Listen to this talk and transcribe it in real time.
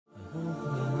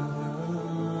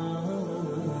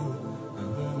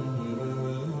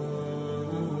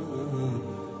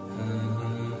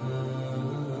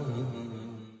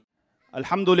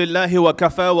الحمد لله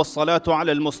وكفى والصلاة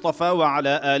على المصطفى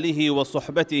وعلى آله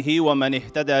وصحبته ومن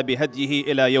اهتدى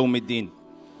بهديه إلى يوم الدين.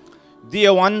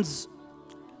 Dear ones,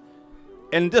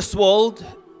 in this world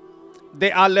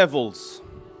there are levels.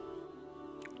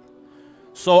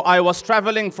 So I was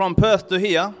traveling from Perth to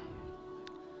here.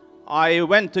 I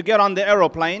went to get on the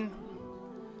aeroplane.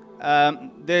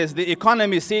 There's the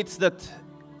economy seats that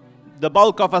the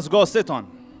bulk of us go sit on.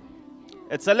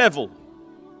 It's a level.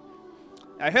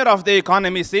 Ahead of the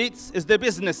economy seats is the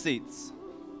business seats.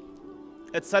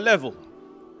 It's a level.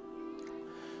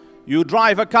 You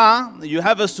drive a car, you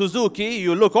have a Suzuki,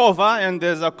 you look over and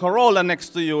there's a Corolla next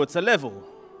to you, it's a level.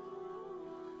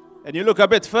 And you look a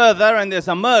bit further and there's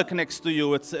a Merc next to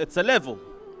you, it's a level.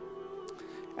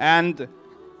 And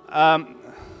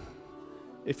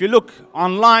if you look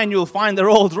online, you'll find the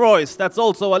Rolls Royce, that's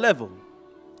also a level.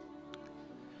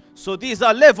 So these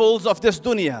are levels of this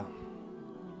dunya.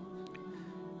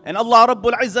 And Allah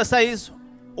Rabbul Izzah says,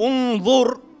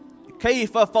 انظر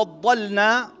كيف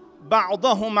فضلنا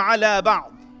بعضهم على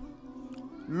بعض.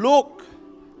 Look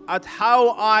at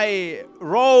how I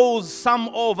rose some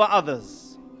over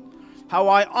others, how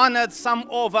I honored some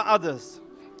over others,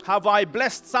 how I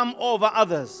blessed some over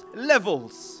others.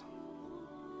 Levels.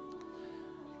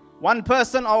 One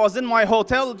person, I was in my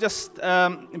hotel just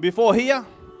before here.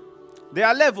 There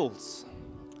are levels.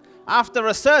 After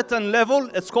a certain level,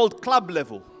 it's called club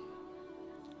level.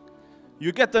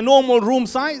 You get the normal room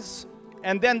size,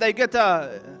 and then they get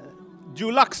a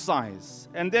deluxe size,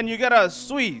 and then you get a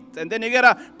suite, and then you get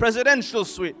a presidential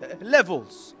suite.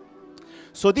 Levels.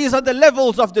 So these are the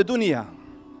levels of the dunya.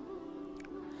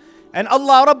 And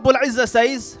Allah Rabbul Izzah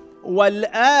says,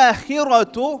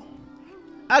 وَالْآخِرَةُ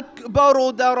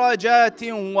أَكْبَرُ دَرَجَاتٍ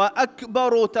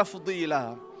وَأَكْبَرُ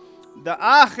تَفْضِيلًا. The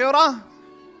akhirah,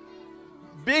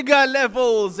 bigger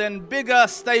levels and bigger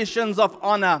stations of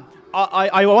honor.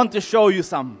 I want to show you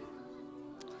some.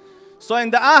 So in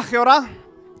the akhirah,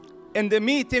 in the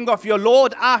meeting of your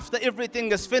Lord after everything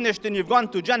is finished and you've gone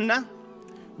to Jannah,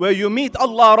 where you meet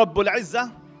Allah Rabbul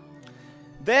Izzah,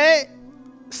 there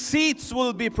seats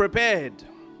will be prepared,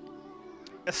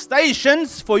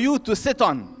 stations for you to sit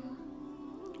on.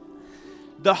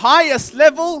 The highest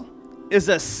level is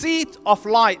a seat of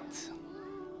light.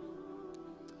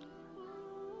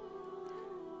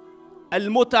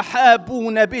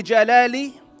 المتحابون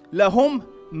بجلالي لهم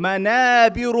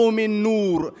منابر من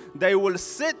نور. They will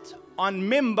sit on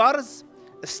mimbars,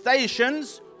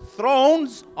 stations,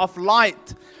 thrones of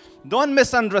light. Don't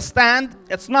misunderstand.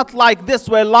 It's not like this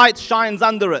where light shines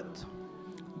under it.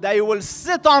 They will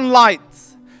sit on light.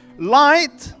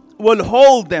 Light will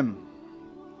hold them.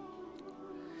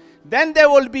 Then there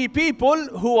will be people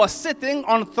who are sitting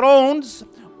on thrones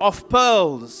of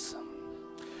pearls.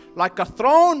 Like a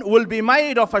throne will be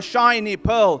made of a shiny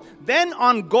pearl, then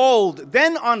on gold,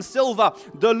 then on silver.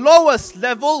 The lowest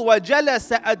level,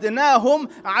 وَجَلَسَ أَدْنَاهُمْ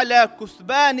عَلَى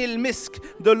كُثْبَانِ الْمِسْكِ.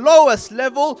 The lowest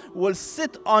level will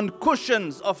sit on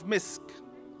cushions of misk.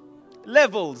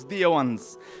 Levels, dear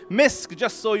ones. Misk,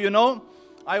 just so you know,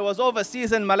 I was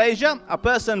overseas in Malaysia. A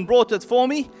person brought it for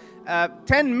me.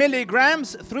 10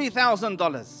 milligrams,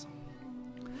 $3,000.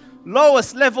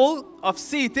 Lowest level of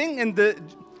seating in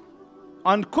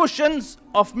on cushions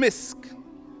of misk.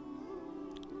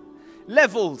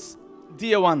 Levels,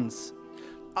 dear ones.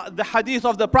 The hadith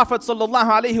of the Prophet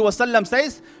ﷺ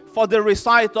says, for the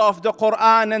reciter of the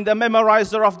Quran and the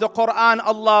memorizer of the Quran,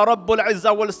 Allah Rabbul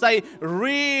Izzah will say,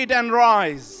 read and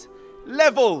rise.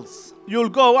 Levels. You'll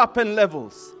go up in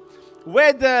levels.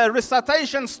 Where the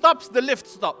recitation stops, the lift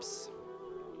stops.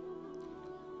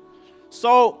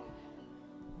 So,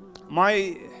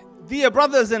 my dear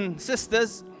brothers and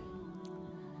sisters,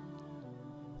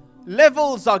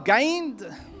 levels are gained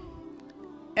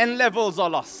and levels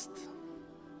are lost.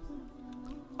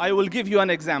 I will give you an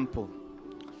example.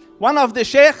 One of the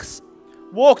sheikhs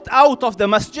walked out of the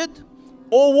masjid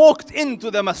or walked into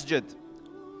the masjid,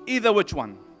 either which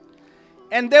one.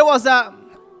 And there was an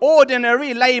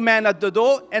ordinary layman at the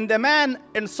door, and the man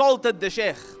insulted the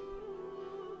sheikh.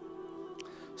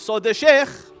 So the sheikh,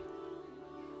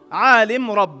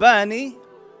 alim, rabbani,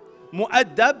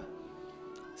 mu'addab,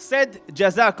 said,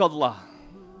 Jazakallah.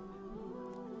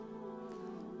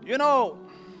 You know,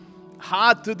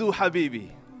 hard to do,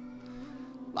 Habibi.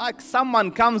 Like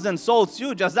someone comes and insults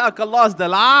you, Jazakallah is the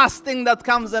last thing that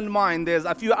comes in mind. There's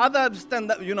a few other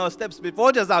steps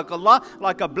before Jazakallah,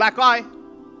 like a black eye.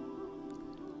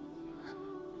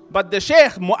 But the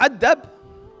Sheikh Mu'addab,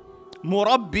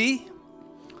 Murabbi,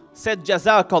 said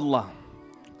Jazakallah.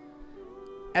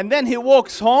 And then he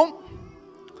walks home,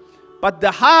 but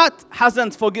the heart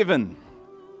hasn't forgiven.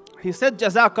 He said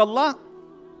Jazakallah,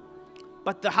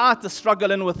 but the heart is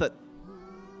struggling with it.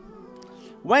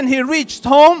 When he reached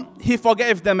home, he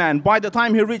forgave the man. By the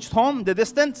time he reached home, the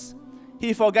distance,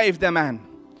 he forgave the man.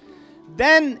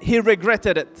 Then he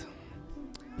regretted it.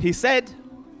 He said,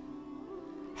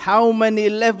 how many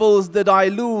levels did I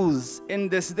lose in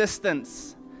this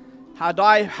distance? Had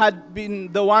I had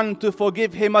been the one to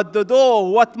forgive him at the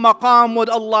door, what maqam would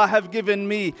Allah have given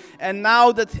me? And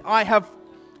now that I have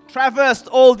traversed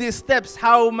all these steps,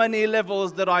 how many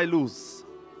levels did I lose?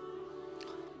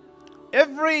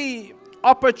 Every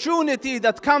opportunity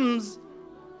that comes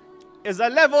is a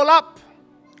level up,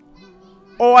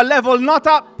 or a level not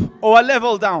up, or a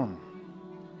level down.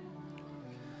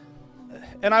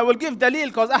 And I will give dalil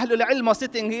because Ahlul Ilm are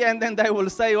sitting here and then they will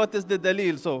say, what is the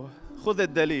dalil? So, khud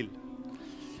al-dalil.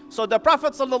 So the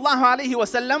Prophet sallallahu alaihi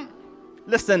wasallam,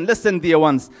 listen dear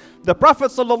ones. The Prophet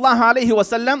sallallahu alaihi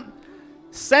wasallam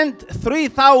sent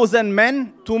 3,000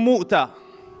 men to Mu'tah,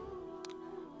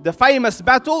 the famous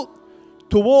battle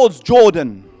towards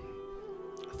Jordan.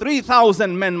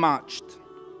 3,000 men marched.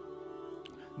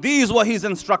 These were his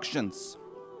instructions.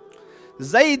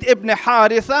 Zayd ibn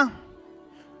Haritha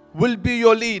will be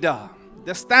your leader.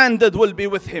 The standard will be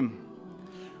with him.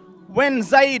 When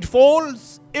Zayd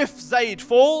falls, if Zayd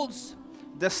falls,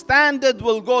 the standard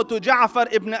will go to Ja'far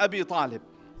ibn Abi Talib.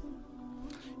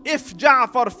 If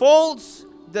Ja'far falls,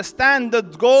 the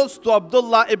standard goes to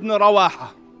Abdullah ibn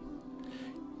Rawaha.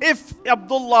 If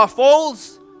Abdullah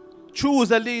falls,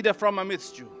 choose a leader from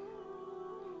amidst you.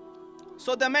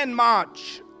 So the men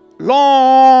march,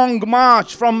 long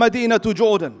march from Medina to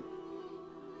Jordan.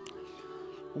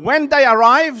 When they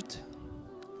arrived,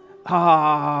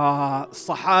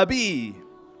 Sahabi,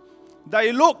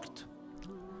 they looked.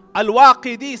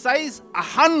 Al-Waqidi says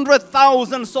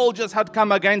 100,000 soldiers had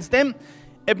come against them.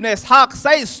 Ibn Ishaq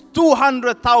says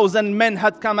 200,000 men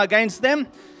had come against them.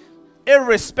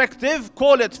 Irrespective,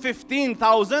 call it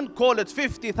 15,000, call it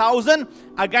 50,000,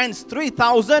 against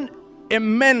 3,000,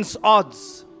 immense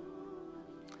odds.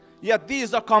 Yet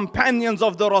these are companions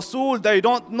of the Rasul, they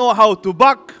don't know how to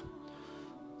buck.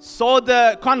 So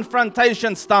the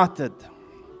confrontation started.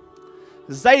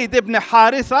 Zayd ibn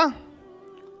Haritha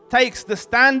takes the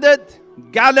standard,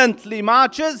 gallantly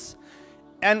marches,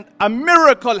 and a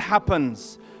miracle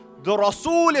happens. The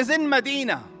Rasul is in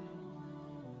Medina,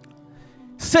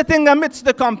 sitting amidst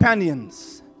the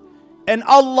companions, and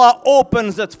Allah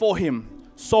opens it for him.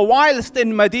 So whilst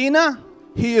in Medina,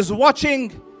 he is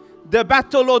watching the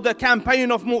battle or the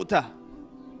campaign of Mu'tah.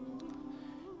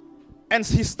 And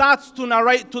he starts to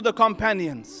narrate to the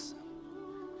companions.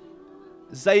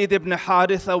 Zayd ibn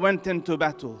Haritha went into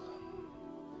battle,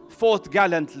 fought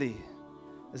gallantly.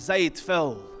 Zayd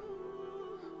fell.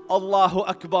 Allahu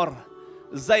Akbar.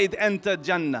 Zayd entered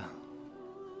Jannah.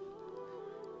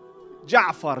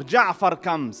 Ja'far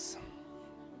comes.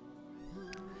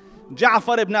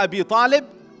 Ja'far ibn Abi Talib,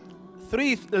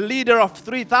 leader of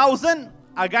 3,000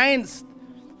 against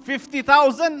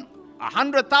 50,000,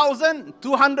 100,000,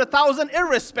 200,000,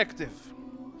 irrespective.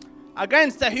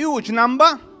 Against a huge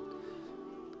number.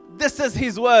 This is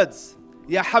his words.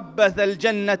 يا حبذا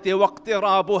الجنة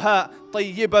واقترابها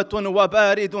طيبة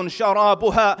وبارد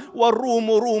شرابها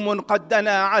والروم روم قد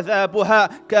دنا عذابها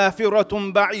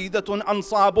كافرة بعيدة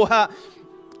أنصابها.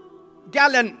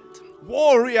 Gallant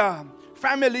warrior,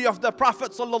 family of the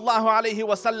Prophet sallallahu alaihi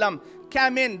wasallam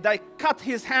came in. They cut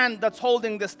his hand that's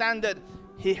holding the standard.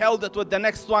 He held it with the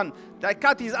next one. They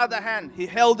cut his other hand. He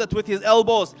held it with his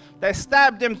elbows. They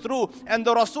stabbed him through. And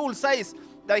the Rasul says,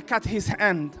 they cut his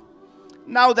hand.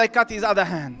 Now they cut his other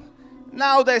hand.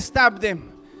 Now they stabbed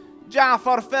him.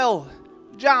 Ja'far fell.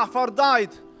 Ja'far died.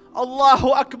 Allahu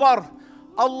Akbar.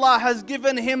 Allah has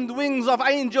given him the wings of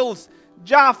angels.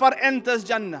 Ja'far enters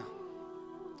Jannah.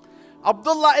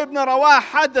 Abdullah ibn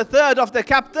Rawaha, the third of the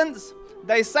captains,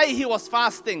 they say he was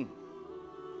fasting.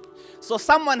 So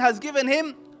someone has given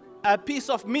him a piece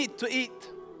of meat to eat.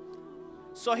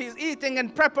 So he's eating in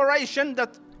preparation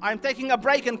that I'm taking a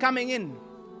break and coming in.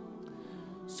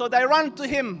 So they run to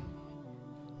him.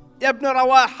 Ibn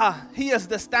Rawaha, he is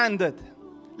the standard.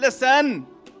 Listen,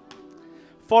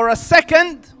 for a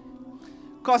second,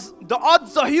 because the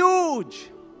odds are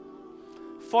huge,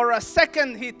 for a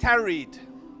second he tarried.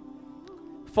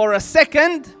 For a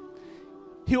second,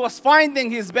 he was finding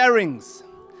his bearings.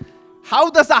 How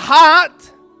does a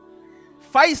heart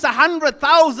face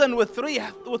 100,000 with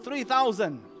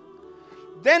 3,000?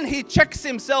 Then he checks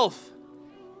himself.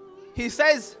 He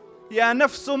says, يا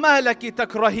نفس ما لك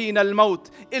تكرهين الموت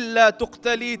إلا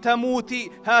تقتلي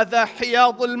تموتي هذا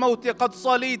حياض الموت قد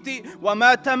صليتي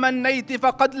وما تمنيت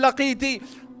فقد لقيتي.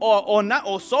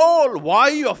 or soul, why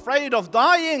are you afraid of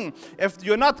dying? If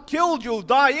you're not killed, you'll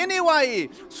die anyway.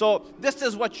 So this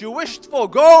is what you wished for,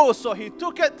 go. So he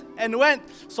took it and went.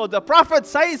 So the Prophet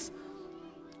says,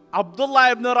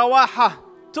 Abdullah ibn Rawaha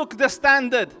took the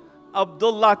standard.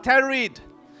 Abdullah tarried.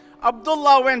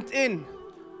 Abdullah went in.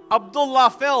 Abdullah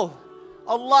fell.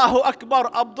 Allahu Akbar.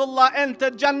 Abdullah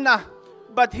entered Jannah.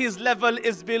 But his level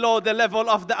is below the level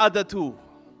of the other two.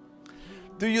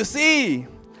 Do you see?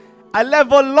 A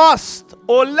level lost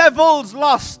or levels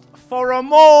lost for a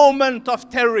moment of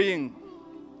tarrying.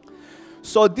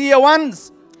 So dear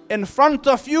ones, in front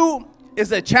of you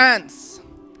is a chance.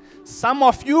 Some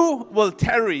of you will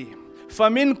tarry.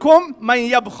 فَمِنْكُمْ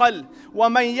مَنْ يَبْخَلْ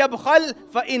وَمَنْ يَبْخَلْ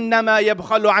فَإِنَّمَا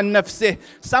يَبْخَلُ عَنْ نَفْسِهِ.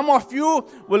 Some of you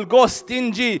will go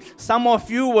stingy. Some of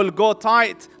you will go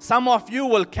tight. Some of you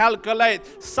will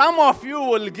calculate. Some of you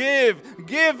will give.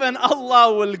 Give and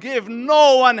Allah will give.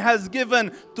 No one has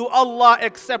given to Allah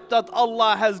except that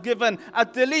Allah has given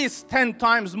at least 10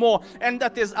 times more. And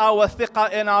that is our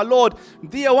thiqah in our Lord.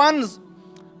 Dear ones,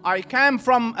 I came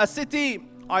from a city.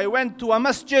 I went to a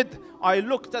masjid. I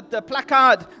looked at the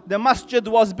placard. The masjid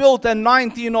was built in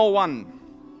 1901.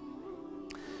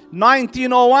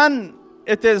 1901,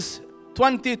 it is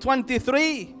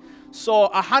 2023. So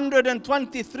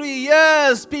 123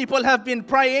 years people have been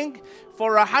praying.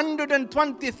 For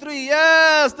 123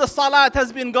 years the salat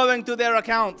has been going to their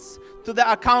accounts. To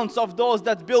the accounts of those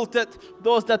that built it,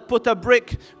 those that put a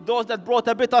brick, those that brought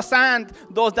a bit of sand,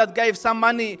 those that gave some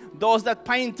money, those that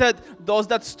painted, those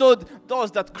that stood, those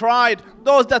that cried,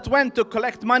 those that went to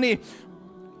collect money.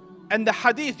 And the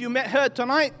hadith you heard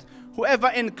tonight, whoever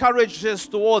encourages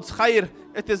towards khair,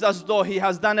 it is as though he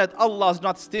has done it. Allah's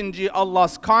not stingy,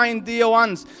 Allah's kind, dear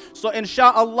ones. So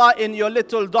insha'Allah, in your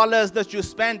little dollars that you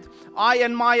spent, I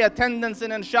and my attendance,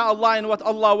 and insha'Allah in what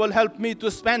Allah will help me to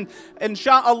spend,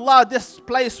 insha'Allah this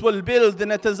place will build,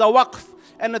 and it is a waqf,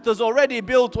 and it is already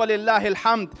built, walillahi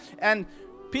alhamd. And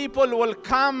people will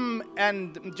come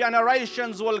and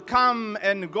generations will come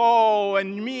and go,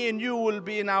 and me and you will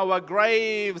be in our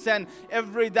graves, and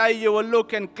every day you will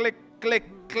look and click, click,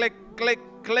 click, click,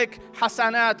 click.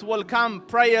 Hasanat will come,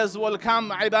 prayers will come,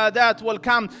 ibadat will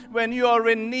come. When you are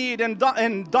in need and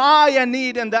dire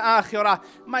need in the akhirah,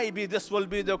 maybe this will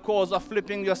be the cause of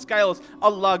flipping your scales.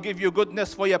 Allah give you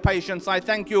goodness for your patience. I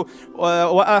thank you.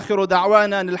 Wa akhiru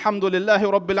da'wana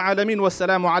alhamdulillahi rabbil alamin.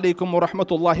 Wassalamu alaikum wa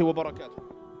rahmatullahi wa barakatuh.